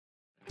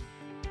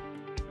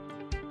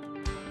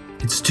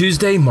It's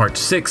Tuesday, March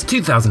 6,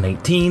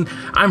 2018.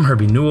 I'm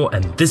Herbie Newell,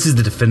 and this is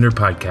the Defender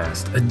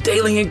Podcast, a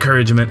daily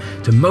encouragement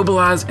to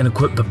mobilize and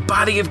equip the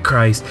body of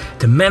Christ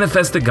to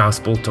manifest the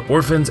gospel to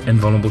orphans and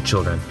vulnerable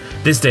children.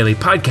 This daily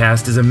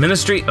podcast is a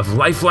ministry of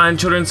Lifeline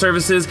Children's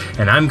Services,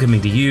 and I'm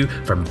coming to you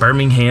from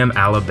Birmingham,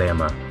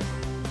 Alabama.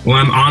 Well,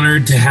 I'm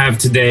honored to have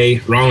today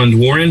Roland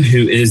Warren,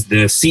 who is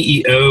the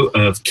CEO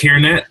of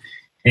CareNet.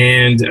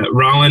 And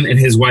Roland and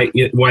his wife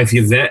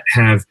Yvette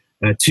have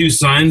two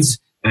sons,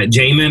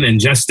 Jamin and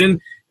Justin,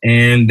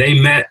 and they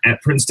met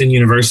at Princeton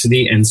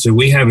University. And so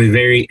we have a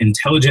very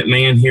intelligent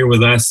man here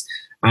with us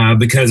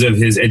because of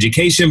his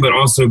education, but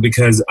also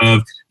because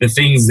of the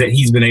things that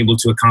he's been able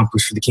to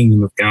accomplish for the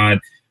kingdom of God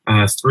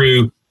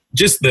through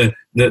just the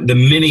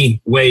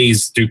many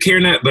ways through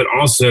CareNet, but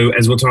also,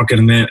 as we'll talk in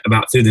a minute,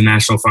 about through the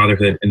National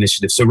Fatherhood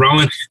Initiative. So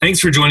Roland,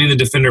 thanks for joining the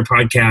Defender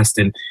Podcast.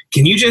 And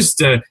can you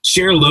just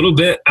share a little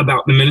bit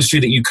about the ministry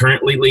that you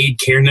currently lead,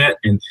 CareNet,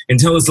 and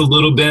tell us a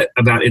little bit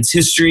about its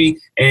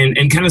history and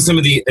kind of some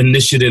of the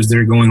initiatives that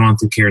are going on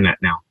through CareNet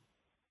now?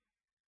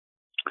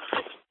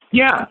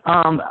 Yeah,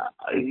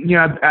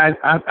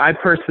 I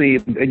personally,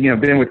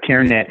 been with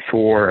CareNet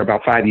for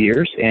about 5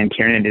 years, and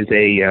CareNet is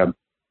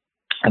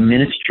a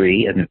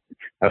ministry, an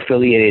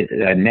affiliated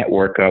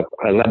network of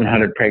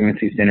 1,100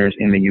 pregnancy centers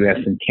in the U.S.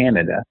 and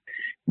Canada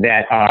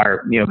that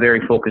are,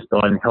 very focused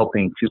on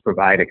helping to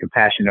provide a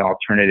compassionate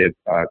alternative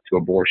to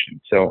abortion.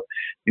 So,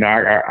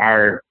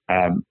 our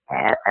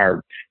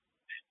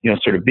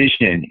sort of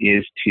vision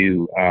is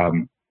to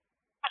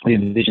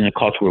envision a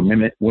culture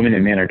where women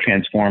and men are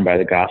transformed by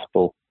the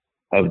gospel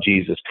of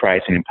Jesus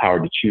Christ and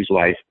empowered to choose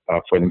life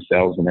for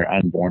themselves and their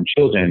unborn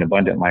children and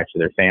abundant life for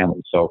their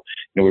families. So,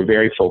 we're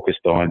very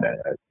focused on,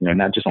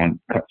 not just on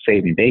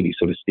saving babies,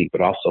 so to speak,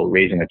 but also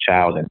raising a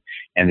child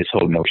and this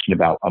whole notion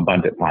about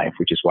abundant life,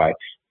 which is why,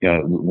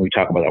 when we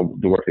talk about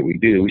the work that we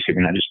do, we say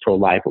we're not just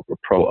pro-life, but we're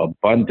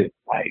pro-abundant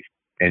life.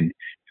 And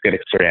you've got to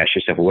sort of ask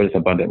yourself, well, what does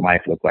abundant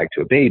life look like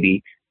to a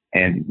baby?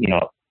 And,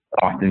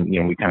 often,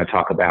 we kind of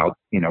talk about,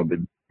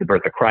 the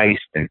birth of Christ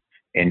and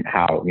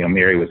how,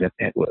 Mary was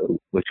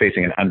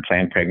facing an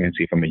unplanned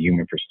pregnancy from a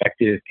human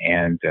perspective.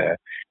 And,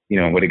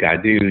 what did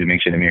God do to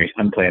make sure that Mary's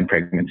unplanned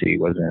pregnancy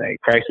wasn't a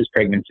crisis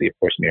pregnancy? Of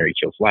course, Mary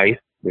chose life,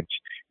 which,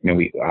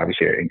 we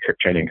obviously are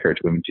trying to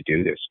encourage women to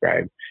do, to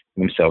describe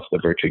themselves the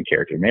virtue and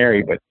character of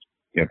Mary. But,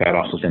 God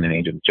also sent an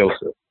angel to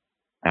Joseph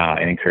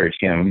and encouraged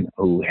him,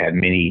 who had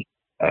many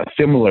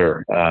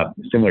similar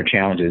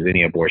challenges as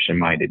any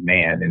abortion-minded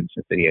man, and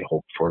since that he had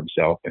hope for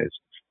himself and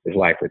his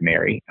life with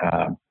Mary.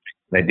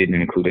 That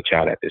didn't include a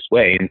child at this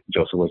way. And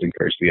Joseph was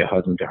encouraged to be a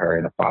husband to her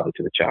and a father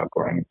to the child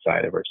growing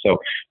inside of her. So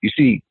you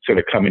see sort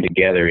of coming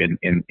together in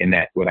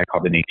that, what I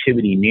call the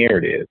nativity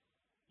narrative,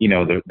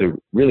 the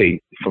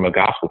really from a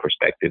gospel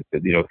perspective,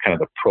 kind of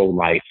the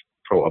pro-life,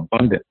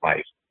 pro-abundant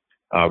life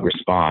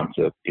response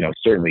of,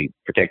 certainly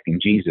protecting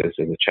Jesus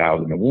as a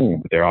child in the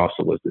womb. But there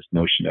also was this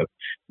notion of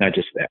not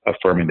just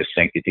affirming the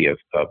sanctity of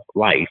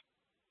life,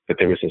 but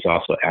there was this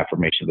also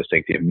affirmation of the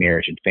sanctity of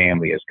marriage and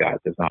family as God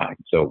designed.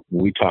 So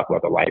when we talk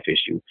about the life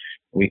issue,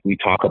 we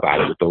talk about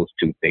it with those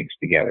two things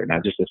together,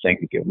 not just the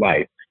sanctity of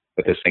life,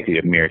 but the sanctity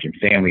of marriage and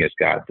family as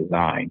God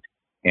designed.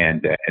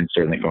 And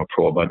certainly from a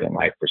pro-abundant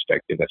life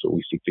perspective, that's what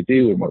we seek to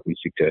do and what we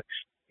seek to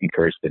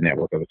encourage the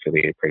network of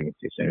affiliated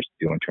pregnancy centers to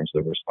do in terms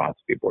of the response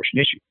to the abortion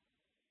issue.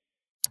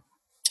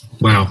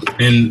 Wow.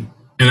 And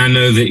I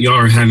know that y'all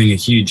are having a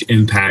huge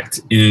impact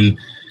in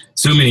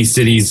so many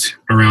cities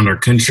around our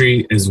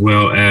country, as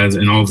well as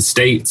in all the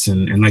states,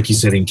 and like you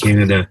said, in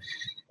Canada.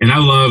 And I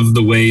love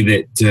the way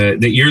that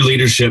your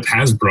leadership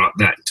has brought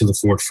that to the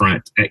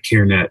forefront at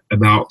CareNet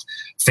about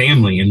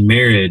family and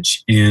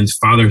marriage and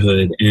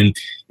fatherhood. And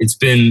it's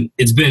been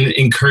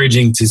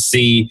encouraging to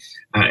see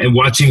and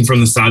watching from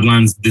the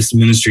sidelines this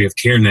ministry of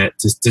CareNet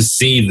to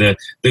see the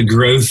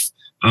growth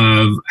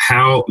of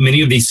how many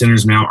of these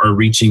centers now are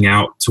reaching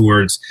out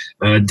towards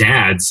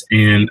dads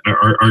and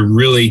are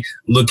really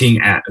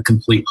looking at a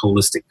complete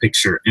holistic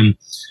picture. And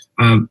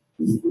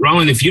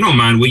Roland, if you don't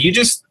mind, will you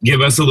just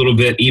give us a little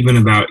bit even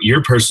about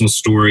your personal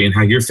story and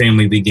how your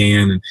family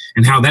began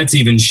and how that's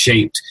even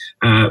shaped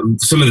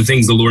some of the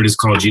things the Lord has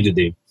called you to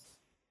do?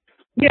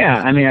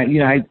 Yeah, I mean,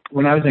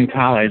 when I was in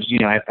college,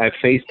 I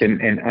faced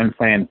an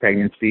unplanned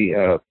pregnancy.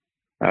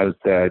 I was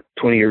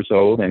 20 years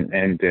old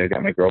and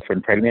got my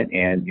girlfriend pregnant,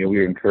 and we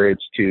were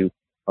encouraged to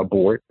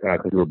abort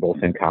because we were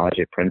both in college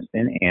at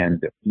Princeton.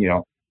 And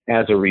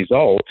as a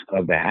result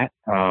of that,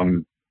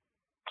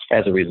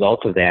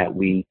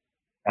 we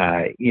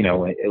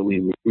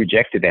we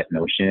rejected that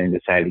notion and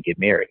decided to get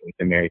married. We've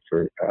been married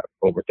for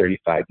over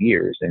 35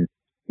 years, and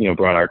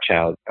brought our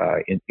child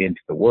into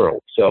the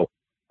world. So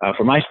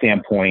from my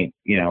standpoint,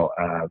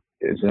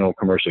 there's an old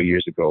commercial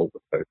years ago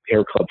with a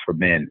hair club for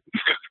men.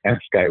 This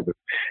guy was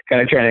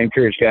kind of trying to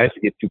encourage guys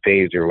to get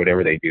toupees or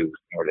whatever they do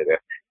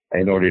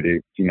in order to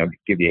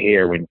give you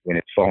hair when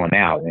it's falling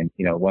out. And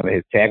one of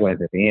his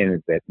taglines at the end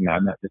is that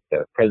I'm not just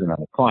present on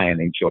the client.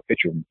 And he show a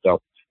picture of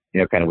himself,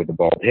 kind of with the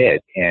bald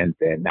head. And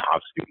then now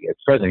obviously as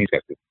president, he's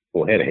got this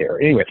full head of hair.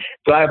 Anyway,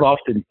 so I've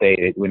often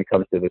stated when it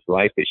comes to this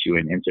life issue,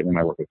 and certainly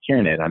my work with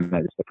CareNet, I'm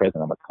not just the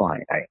president, I'm a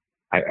client.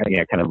 I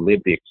kind of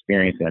live the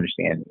experience and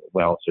understand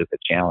well sort of the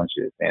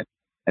challenges and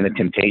the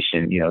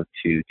temptation,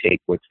 to take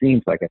what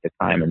seems like at the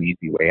time an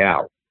easy way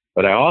out.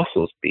 But I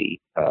also see,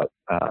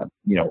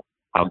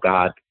 how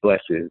God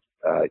blesses,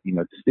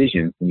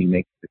 decisions when you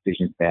make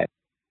decisions that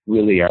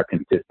really are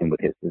consistent with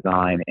his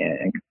design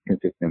and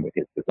consistent with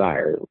his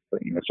desire.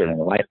 Certainly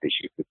the life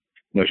issue,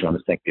 on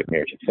the sanctity of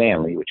marriage and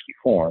family, which we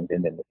formed,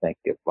 and then the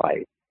sanctity of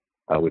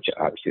life, which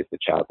obviously is the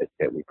child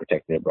that we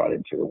protected and brought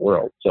into the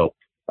world. So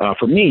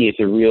for me, it's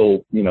a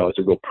real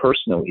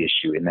personal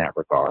issue in that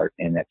regard.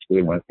 And that's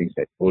really one of the things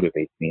that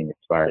motivates me and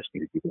inspires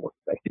me to do the work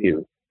that I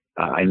do.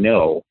 I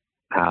know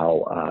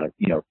how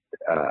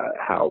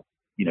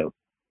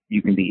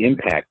you can be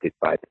impacted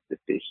by this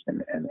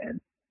decision and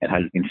how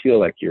you can feel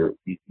like you're,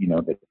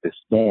 that the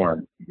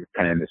storm, you're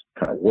kind of in this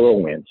kind of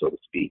whirlwind, so to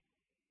speak.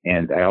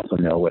 And I also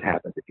know what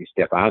happens if you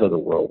step out of the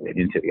whirlwind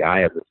into the eye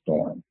of the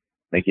storm.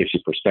 That gives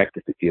you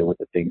perspective to deal with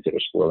the things that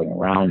are swirling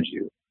around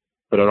you.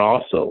 But it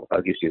also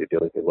gives you the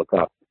ability to look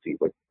up to see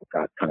what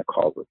God kind of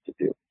calls us to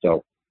do.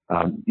 So,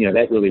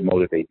 that really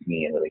motivates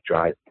me and really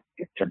drives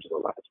in terms of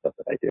a lot of stuff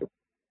that I do.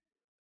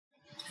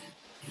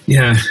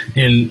 Yeah,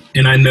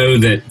 and I know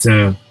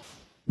that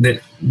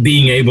that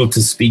being able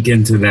to speak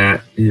into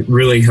that, it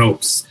really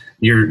helps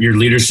your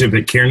leadership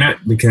at CareNet,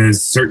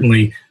 because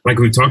certainly, like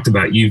we talked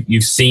about,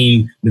 you've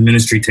seen the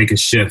ministry take a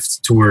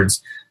shift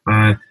towards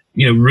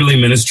really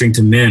ministering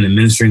to men and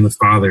ministering with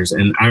fathers.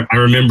 And I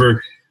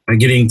remember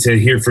getting to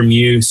hear from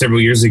you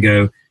several years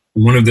ago.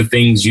 And one of the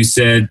things you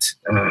said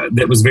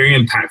that was very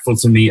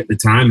impactful to me at the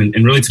time,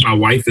 and really to my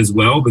wife as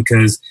well,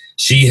 because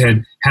she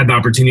had the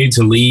opportunity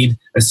to lead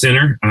a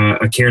center,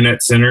 a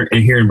CareNet center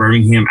here in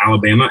Birmingham,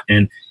 Alabama.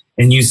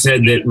 And you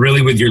said that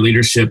really with your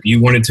leadership,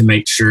 you wanted to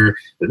make sure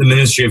that the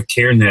ministry of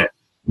CareNet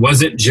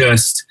wasn't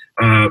just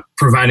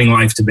providing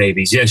life to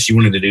babies. Yes, you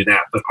wanted to do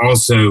that, but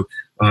also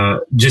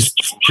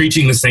just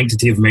preaching the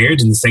sanctity of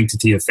marriage and the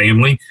sanctity of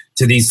family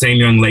to these same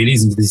young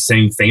ladies and to these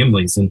same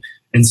families.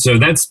 And so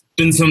that's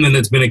been something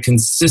that's been a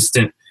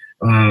consistent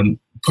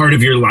part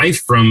of your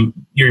life from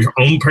your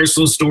own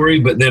personal story,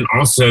 but then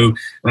also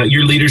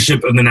your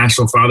leadership of the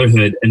National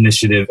Fatherhood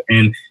Initiative.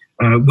 And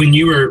when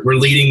you were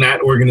leading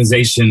that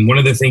organization, one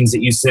of the things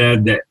that you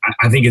said that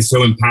I think is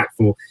so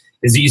impactful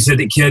is that you said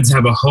that kids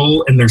have a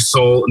hole in their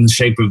soul in the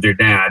shape of their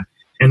dad.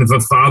 And if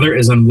a father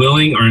is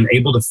unwilling or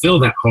unable to fill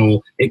that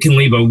hole, it can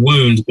leave a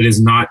wound that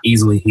is not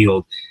easily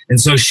healed. And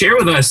so share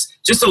with us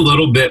just a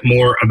little bit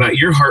more about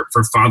your heart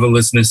for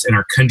fatherlessness in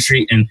our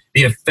country and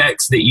the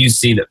effects that you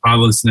see that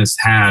fatherlessness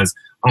has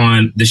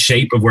on the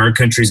shape of where our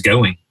country is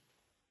going.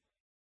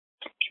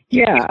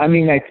 Yeah, I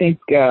mean, I think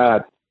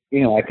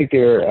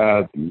there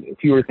are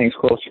fewer things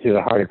closer to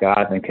the heart of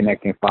God than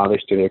connecting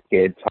fathers to their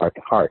kids heart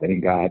to heart. I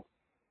mean, God,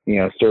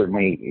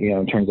 certainly,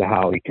 in terms of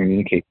how he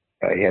communicates,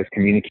 he has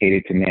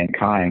communicated to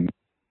mankind,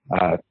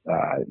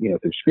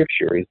 through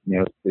Scripture, is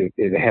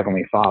a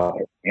heavenly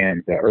Father,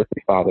 and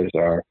earthly fathers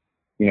are,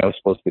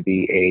 supposed to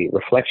be a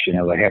reflection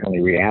of a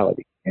heavenly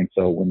reality. And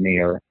so when they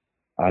are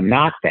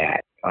not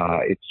that,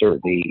 it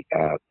certainly,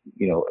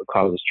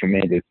 causes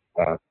tremendous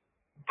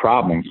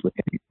problems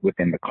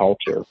within the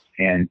culture.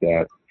 And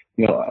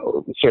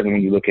certainly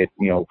when you look at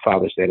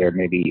fathers that are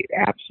maybe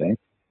absent,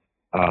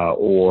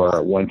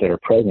 or ones that are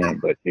present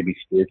but maybe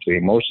spiritually,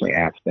 emotionally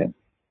absent.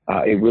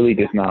 It really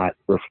does not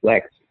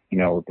reflect,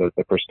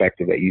 the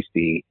perspective that you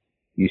see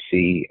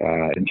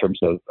in terms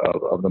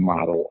of the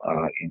model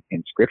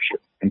in Scripture.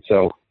 And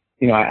so,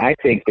 I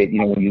think that,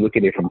 when you look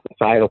at it from a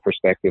societal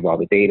perspective, all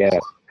the data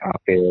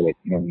out there, that,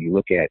 when you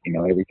look at,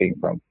 everything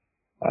from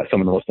some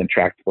of the most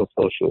intractable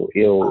social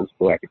ills,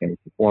 poor academic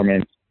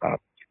performance, a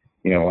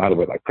lot of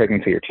it like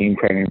pregnancy or teen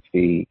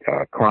pregnancy,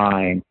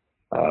 crime,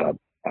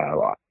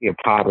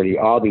 poverty,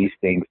 all these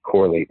things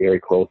correlate very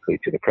closely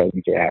to the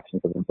presence or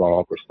absence of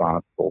involved,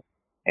 responsible,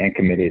 and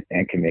committed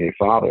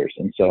fathers.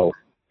 And so,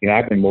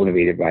 I've been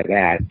motivated by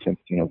that since,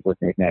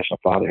 working with National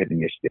Fatherhood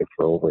Initiative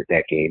for over a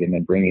decade, and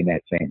then bringing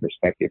that same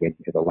perspective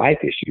into the life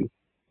issue.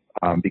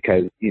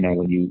 Because,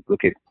 when you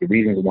look at the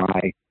reasons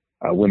why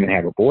women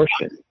have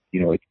abortion,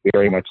 it's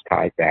very much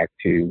tied back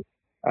to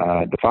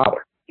the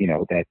father.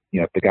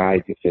 If the guy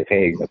just says,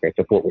 hey, look, I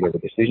support whatever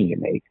decision you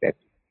make, that's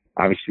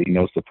obviously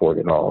no support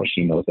at all.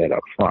 She knows that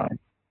up front.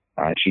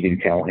 She didn't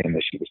tell him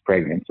that she was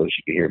pregnant, so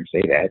she could hear him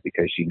say that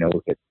because she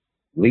knows that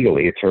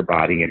legally it's her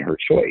body and her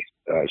choice.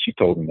 She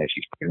told him that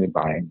she's pregnant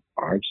by and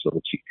large, so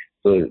to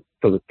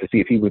see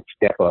if he would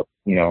step up,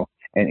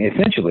 and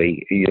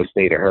essentially,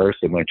 say to her,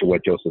 similar to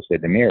what Joseph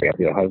said to Mary, I'll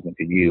be a husband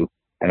to you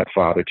and a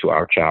father to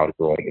our child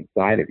growing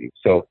inside of you.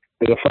 So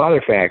there's a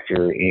father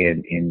factor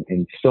in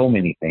so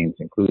many things,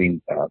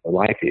 including the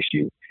life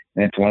issue.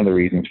 And that's one of the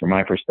reasons, from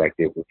my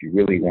perspective, if you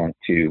really want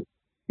to,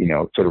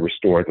 sort of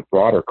restore the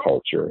broader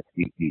culture,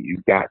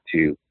 you've got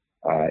to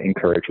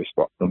encourage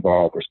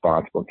involved,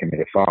 responsible, and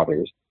committed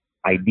fathers,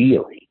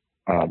 ideally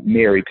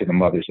married to the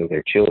mothers of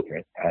their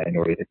children, in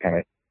order to kind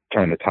of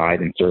turn the tide.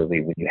 And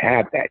certainly when you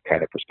have that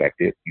kind of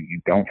perspective,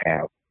 you don't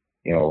have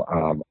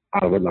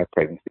out of wedlock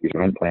pregnancies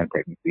or unplanned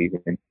pregnancies,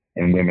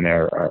 and women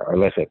are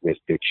less at risk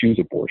to choose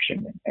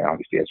abortion. And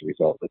obviously, as a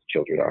result, the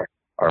children are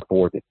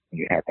aborted.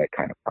 You have that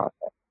kind of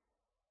process.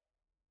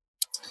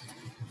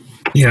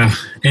 Yeah,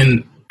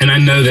 and I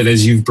know that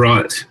as you've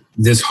brought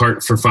this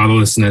heart for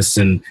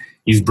fatherlessness, and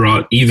you've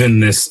brought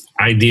even this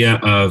idea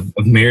of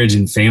marriage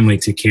and family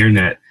to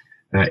CareNet,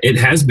 it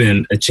has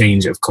been a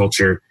change of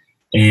culture,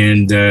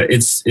 and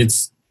it's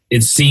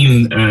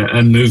seen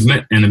a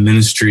movement and a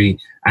ministry,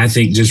 I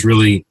think, just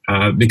really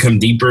become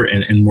deeper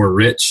and more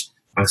rich.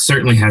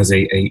 Certainly has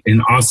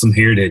an awesome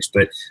heritage,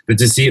 but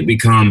to see it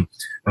become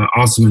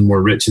awesome and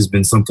more rich has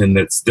been something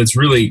that's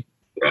really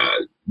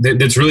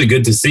that's really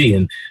good to see.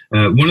 And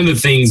one of the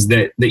things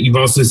that you've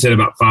also said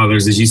about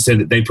fathers is you said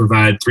that they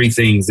provide three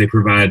things. They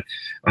provide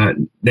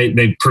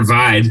they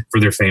provide for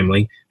their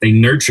family, they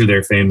nurture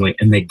their family,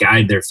 and they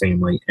guide their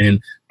family.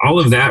 And all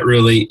of that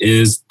really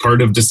is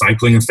part of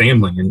discipling a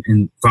family.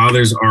 And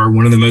fathers are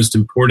one of the most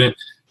important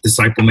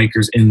disciple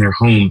makers in their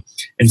home.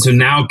 And so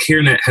now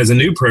CareNet has a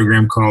new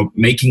program called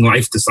Making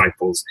Life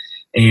Disciples.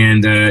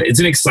 And it's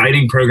an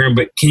exciting program,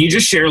 but can you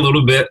just share a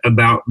little bit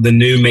about the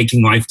new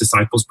Making Life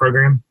Disciples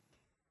program?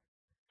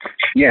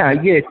 Yeah,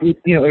 it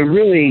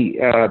really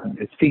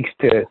seeks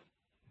to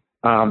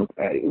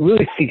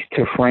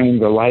frame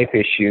the life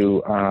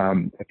issue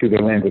through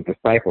the lens of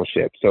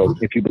discipleship. So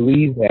if you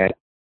believe that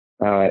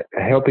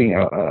helping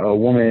a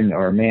woman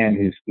or a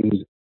man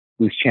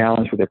who's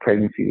challenged with a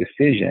pregnancy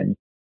decision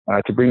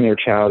to bring their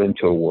child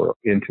into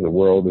the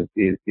world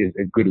is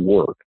a good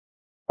work,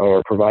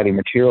 or providing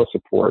material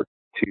support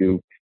to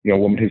a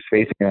woman who's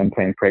facing an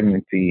unplanned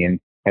pregnancy and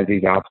has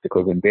these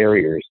obstacles and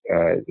barriers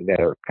that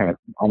are kind of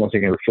almost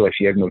making her feel like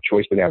she has no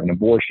choice but to have an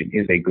abortion,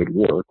 is a good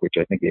work, which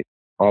I think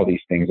all these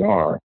things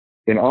are.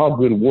 Then all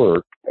good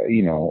work,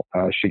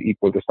 should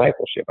equal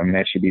discipleship. I mean,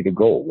 that should be the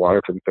goal: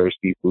 water for the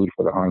thirsty, food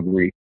for the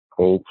hungry,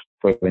 clothes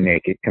for the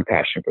naked,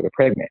 compassion for the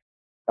pregnant.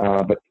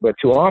 But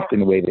too often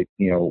the way that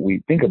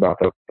we think about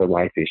the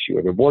life issue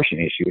or the abortion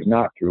issue is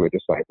not through a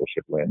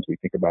discipleship lens. We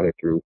think about it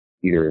through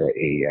either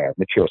a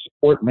material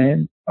support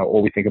lens,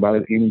 or we think about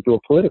it even through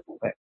a political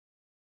lens.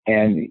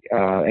 And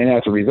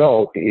as a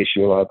result, the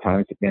issue a lot of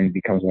times then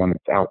becomes one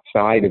that's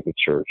outside of the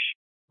church,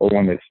 or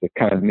one that's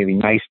kind of maybe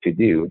nice to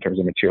do in terms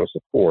of material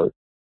support,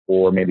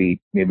 or maybe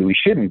we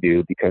shouldn't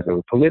do because of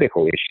a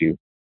political issue.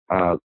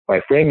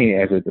 By framing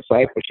it as a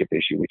discipleship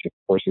issue, which of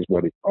course is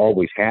what it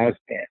always has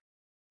been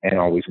and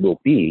always will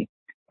be,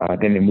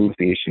 then it moves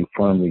the issue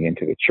firmly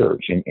into the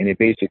church, and it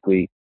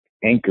basically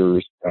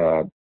anchors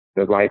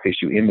the life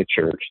issue in the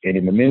church and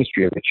in the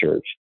ministry of the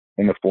church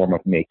in the form of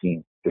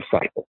making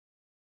disciples.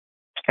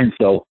 And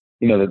so,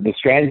 the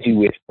strategy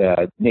with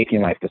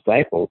Making Life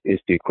Disciples is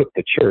to equip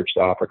the church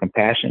to offer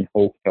compassion,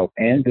 hope, help,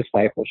 and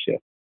discipleship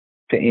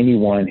to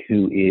anyone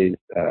who's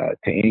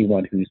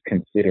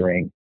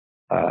considering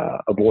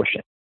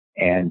abortion.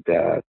 And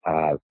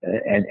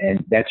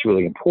that's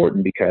really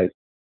important because,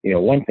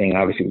 one thing,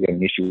 obviously we've got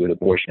an issue with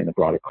abortion in the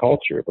broader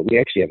culture, but we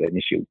actually have a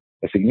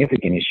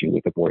significant issue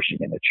with abortion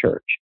in the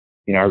church.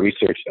 Our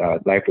research,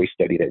 Lifeway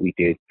study that we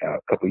did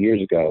a couple of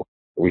years ago,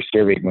 where we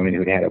surveyed women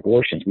who had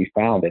abortions, we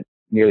found that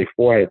nearly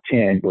 4 out of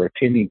 10 were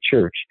attending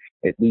church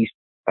at least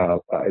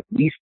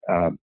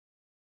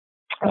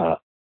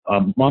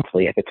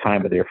monthly at the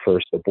time of their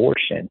first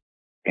abortion,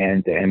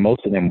 and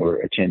most of them were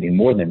attending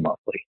more than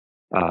monthly.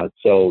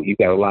 So you've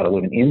got a lot of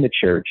women in the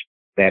church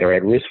that are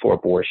at risk for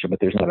abortion, but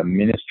there's not a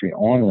ministry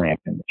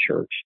on-ramp in the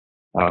church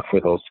for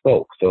those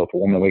folks. So if a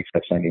woman wakes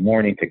up Sunday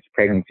morning, takes a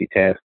pregnancy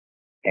test,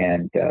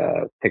 and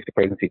then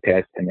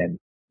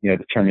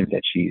determines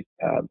that she's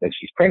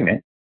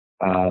pregnant,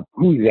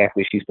 who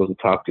exactly she's supposed to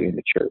talk to in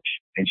the church?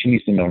 And she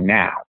needs to know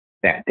now,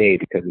 that day,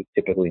 because it's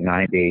typically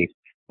 9 days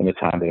from the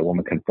time that a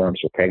woman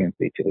confirms her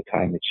pregnancy to the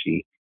time that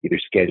she either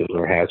schedules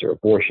or has her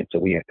abortion.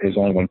 So there's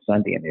only one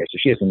Sunday in there, so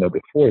she has to know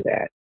before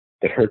that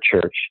her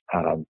church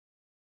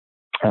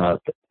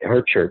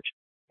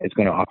is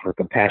going to offer her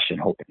compassion,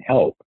 hope, and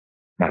help,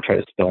 not try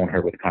to stone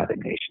her with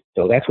condemnation.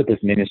 So that's what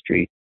this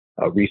ministry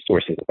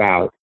resource is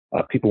about.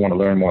 People want to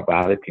learn more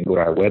about it, can go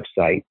to our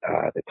website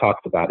that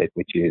talks about it,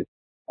 which is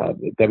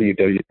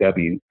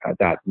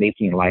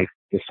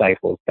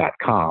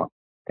www.makinglifedisciples.com.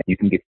 And you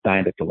can get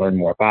signed up to learn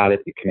more about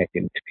it, get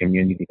connected into a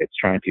community that's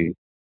trying to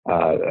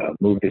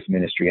move this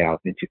ministry out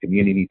into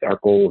communities. Our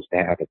goal is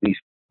to have at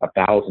least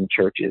 1,000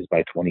 churches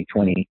by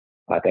 2020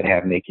 that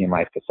have Making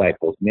Life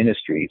Disciples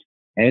ministries.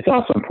 And it's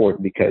also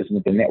important because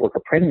the network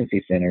of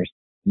pregnancy centers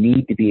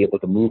need to be able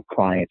to move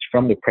clients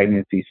from the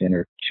pregnancy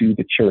center to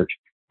the church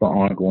for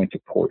ongoing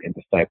support and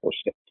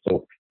discipleship.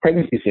 So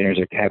pregnancy centers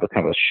have a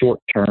kind of a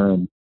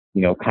short-term,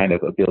 kind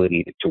of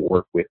ability to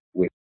work with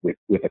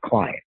a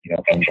client,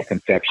 from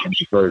conception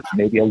to birth,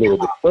 maybe a little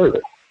bit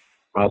further.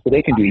 So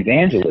they can do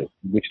evangelism,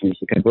 which leads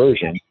to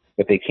conversion,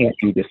 but they can't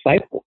do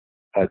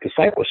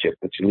discipleship,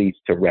 which leads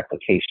to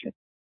replication.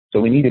 So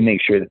we need to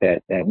make sure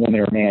that woman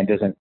or man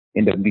doesn't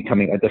end up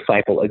becoming a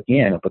disciple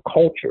again of the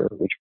culture,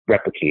 which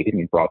replicated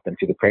and brought them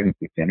to the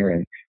pregnancy center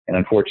and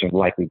unfortunately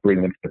likely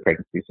bring them to the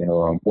pregnancy center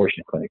or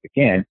abortion clinic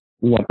again,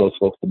 we want those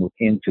folks to move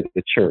into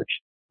the church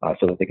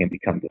so that they can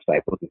become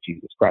disciples of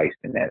Jesus Christ.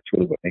 And that's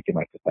really what Making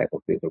Life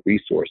Disciples is, a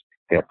resource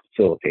to help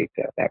facilitate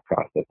that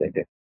process and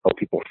to help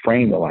people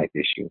frame the life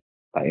issue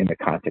in the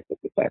context of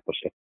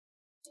discipleship.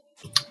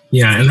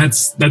 Yeah, and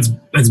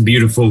that's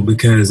beautiful,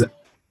 because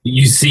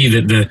you see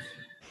that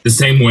the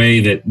same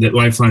way that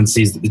Lifeline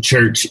sees that the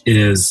church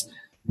is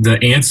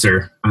the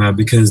answer,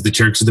 because the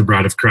church is the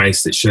bride of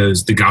Christ that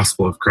shows the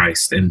gospel of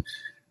Christ. And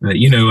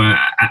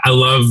I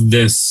love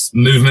this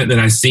movement that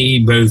I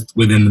see both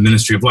within the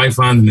ministry of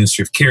Lifeline, the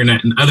ministry of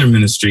CareNet, and other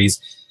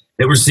ministries,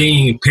 that we're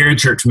seeing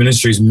parachurch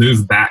ministries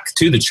move back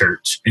to the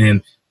church.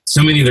 And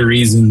so many of the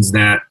reasons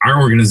that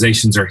our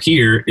organizations are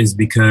here is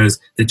because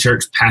the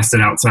church passed it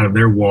outside of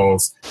their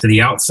walls to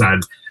the outside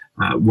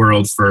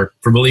world for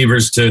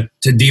believers to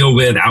deal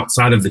with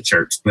outside of the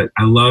church. But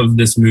I love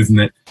this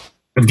movement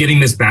of getting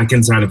this back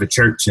inside of a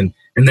church, and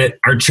that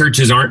our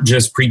churches aren't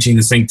just preaching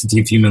the sanctity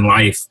of human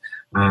life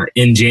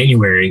in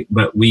January,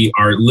 but we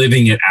are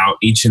living it out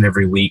each and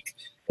every week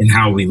in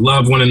how we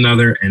love one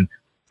another. And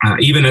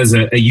even as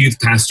a youth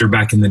pastor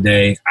back in the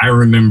day, I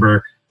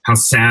remember how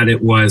sad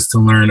it was to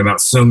learn about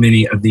so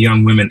many of the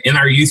young women in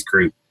our youth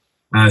group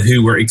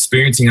who were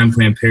experiencing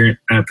unplanned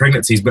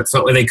pregnancies, but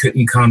felt like they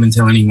couldn't come and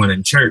tell anyone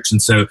in church.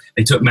 And so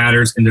they took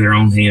matters into their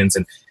own hands.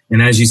 And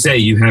as you say,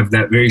 you have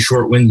that very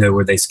short window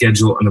where they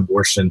schedule an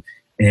abortion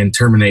and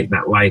terminate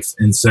that life.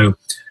 And so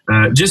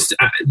just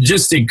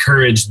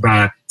encouraged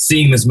by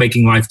seeing this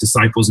Making Life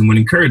Disciples, and would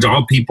encourage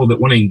all people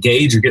that want to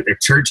engage or get their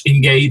church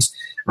engaged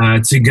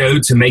to go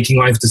to Making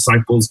Life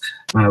Disciples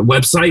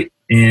website.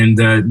 And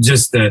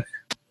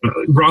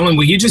Roland,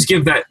 will you just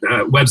give that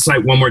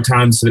website one more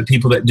time so that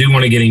people that do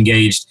want to get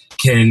engaged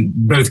can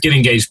both get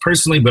engaged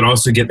personally, but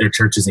also get their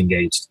churches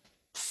engaged?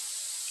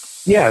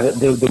 Yeah,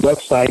 the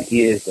website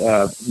is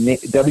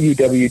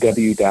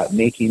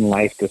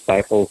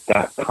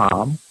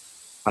www.makinglifedisciples.com.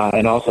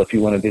 And also, if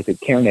you want to visit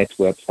CareNet's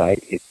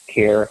website, it's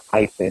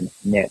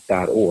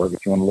care-net.org.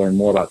 If you want to learn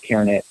more about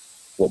CareNet,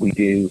 what we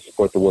do,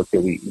 support the work that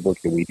we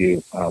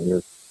do,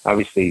 we're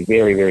obviously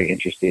very, very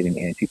interested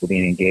in people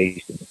being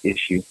engaged in this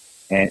issue.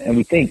 And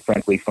we think,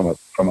 frankly, from a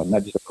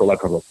not just a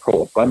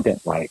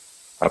pro-abundant life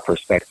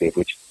perspective,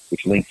 which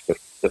links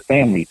the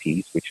family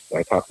piece, which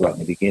I talked about in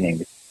the beginning.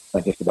 It's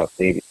not just about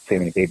saving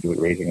a baby but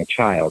raising a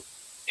child,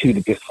 to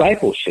the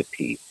discipleship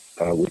piece,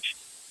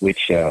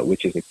 which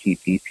is a key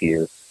piece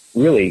here.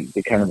 Really,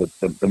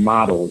 the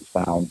model is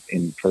found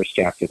in the first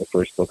chapter, the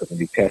first book of the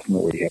New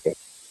Testament, where you have the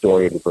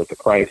story of the birth of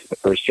Christ, the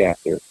first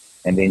chapter,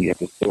 and then you have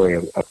the story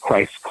of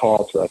Christ's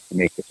call to us to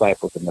make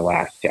disciples in the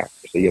last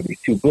chapter. So you have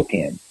these two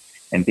bookends.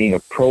 And being a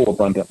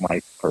pro-abundant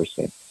life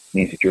person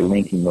means that you're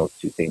linking those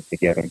two things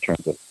together in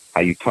terms of how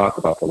you talk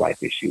about the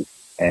life issue,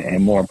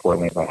 and more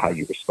importantly, about how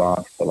you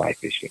respond to the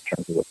life issue in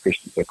terms of what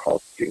Christians are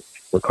called to do.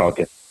 We're called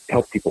to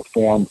help people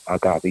form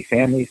godly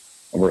families,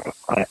 and we're to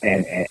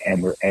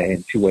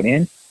an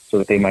end so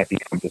that they might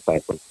become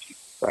disciples of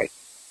Jesus Christ.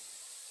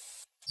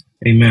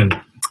 Amen.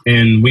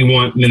 And we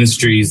want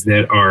ministries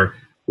that are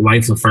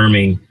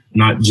life-affirming,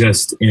 not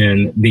just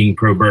in being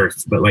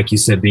pro-birth, but like you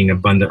said, being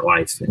abundant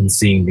life and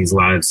seeing these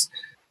lives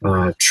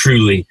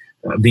truly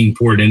being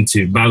poured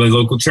into by the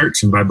local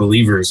church and by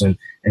believers, and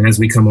as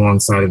we come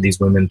alongside of these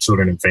women,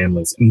 children, and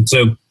families. And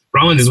so,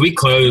 Roland, as we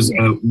close,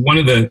 one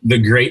of the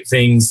great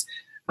things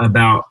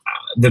about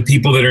the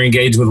people that are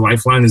engaged with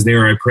Lifeline is they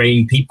are a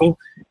praying people.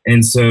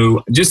 And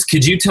so just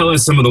could you tell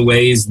us some of the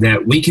ways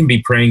that we can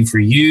be praying for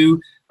you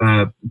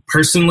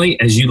personally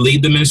as you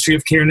lead the ministry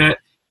of CareNet,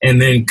 and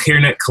then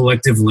CareNet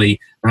collectively,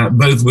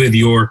 both with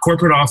your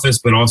corporate office,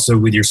 but also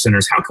with your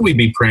centers? How can we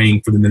be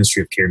praying for the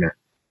ministry of CareNet?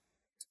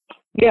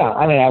 Yeah,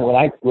 I mean,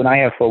 when I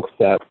have folks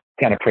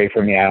kind of pray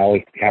for me, I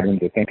always have them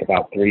to think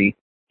about three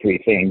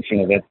things,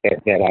 that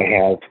I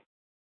have,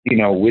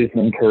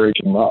 wisdom, courage,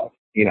 and love,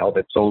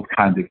 that's those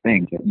kinds of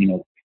things.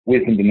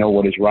 Wisdom to know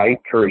what is right,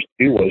 courage to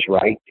do what is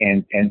right,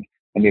 and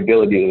the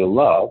ability to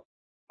love,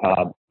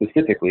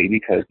 specifically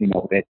because,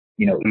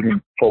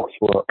 even folks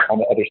who are on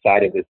the other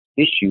side of this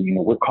issue,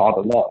 we're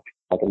called to love.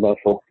 To love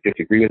folks who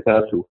disagree with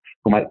us, who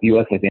might view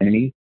us as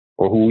enemies,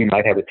 or who we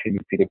might have a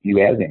tendency to view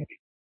as enemies.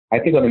 I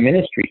think on the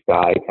ministry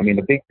side,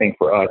 the big thing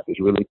for us is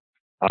really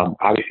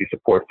obviously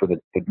support for the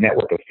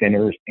network of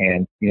centers,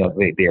 and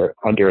they're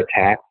under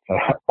attack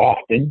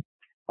often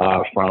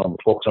from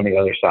folks on the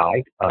other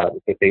side,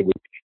 that they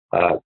would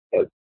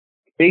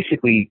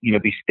basically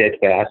be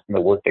steadfast in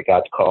the work that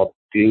God's called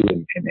to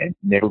do, and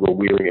never go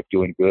weary of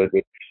doing good.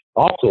 But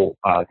also,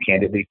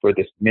 candidly, for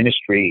this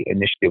ministry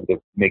initiative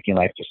of Making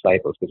Life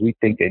Disciples, because we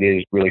think that it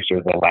is really sort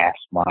of the last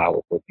mile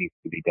of what needs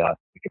to be done.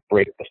 We can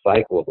break the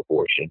cycle of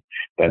abortion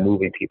by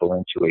moving people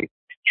into a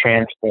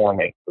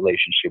transforming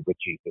relationship with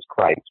Jesus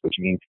Christ, which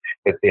means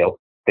that they'll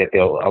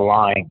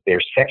align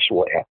their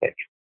sexual ethic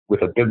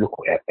with a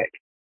biblical ethic,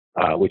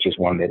 which is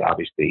one that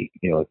obviously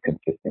is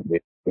consistent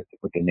with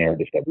the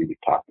narrative that we were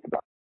talking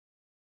about.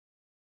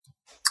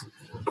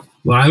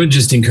 Well, I would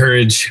just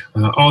encourage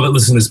all that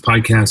listen to this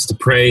podcast to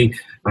pray,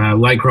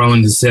 like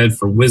Roland has said,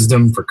 for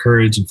wisdom, for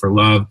courage, and for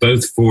love,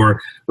 both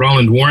for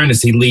Roland Warren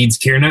as he leads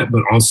CareNet,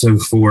 but also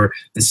for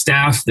the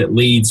staff that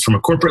leads from a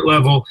corporate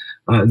level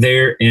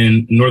there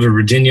in Northern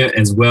Virginia,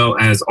 as well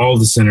as all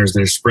the centers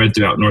that are spread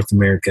throughout North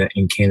America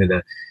and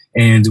Canada.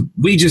 And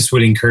we just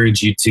would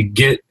encourage you to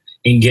get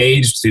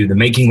engaged through the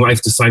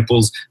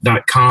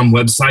makinglifedisciples.com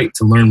website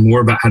to learn more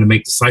about how to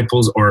make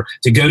disciples, or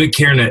to go to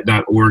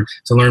carenet.org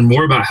to learn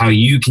more about how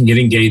you can get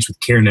engaged with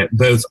CareNet,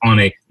 both on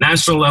a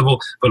national level,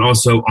 but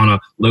also on a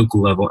local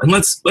level. And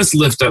let's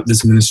lift up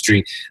this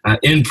ministry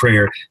in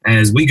prayer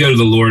as we go to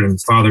the Lord and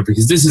Father,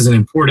 because this is an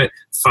important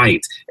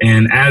fight.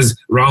 And as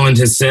Roland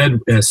has said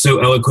so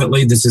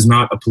eloquently, this is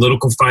not a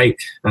political fight.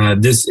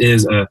 This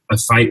is a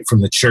fight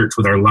from the church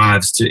with our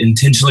lives to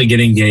intentionally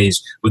get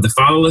engaged with the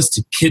fatherless,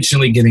 to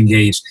intentionally get engaged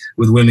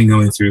with women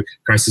going through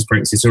crisis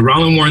pregnancy. So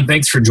Roland Warren,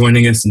 thanks for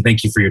joining us, and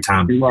thank you for your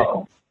time. You're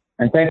welcome.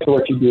 And thanks for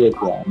what you do as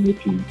well.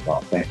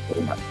 Thanks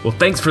very much. Well,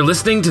 thanks for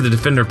listening to the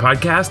Defender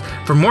Podcast.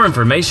 For more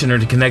information or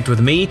to connect with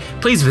me,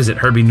 please visit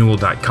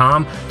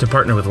herbieNewell.com. To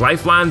partner with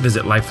Lifeline,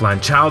 visit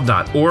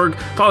lifelinechild.org.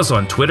 Follow us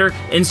on Twitter,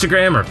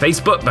 Instagram, or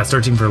Facebook by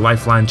searching for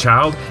Lifeline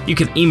Child. You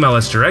can email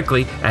us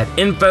directly at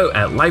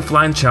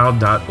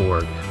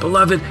info@lifelinechild.org.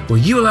 Beloved, will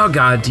you allow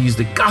God to use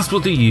the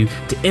gospel to you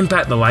to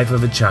impact the life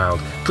of a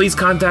child? Please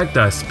contact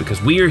us, because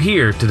we are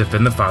here to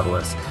defend the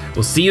fatherless.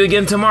 We'll see you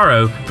again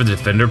tomorrow for the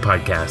Defender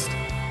Podcast.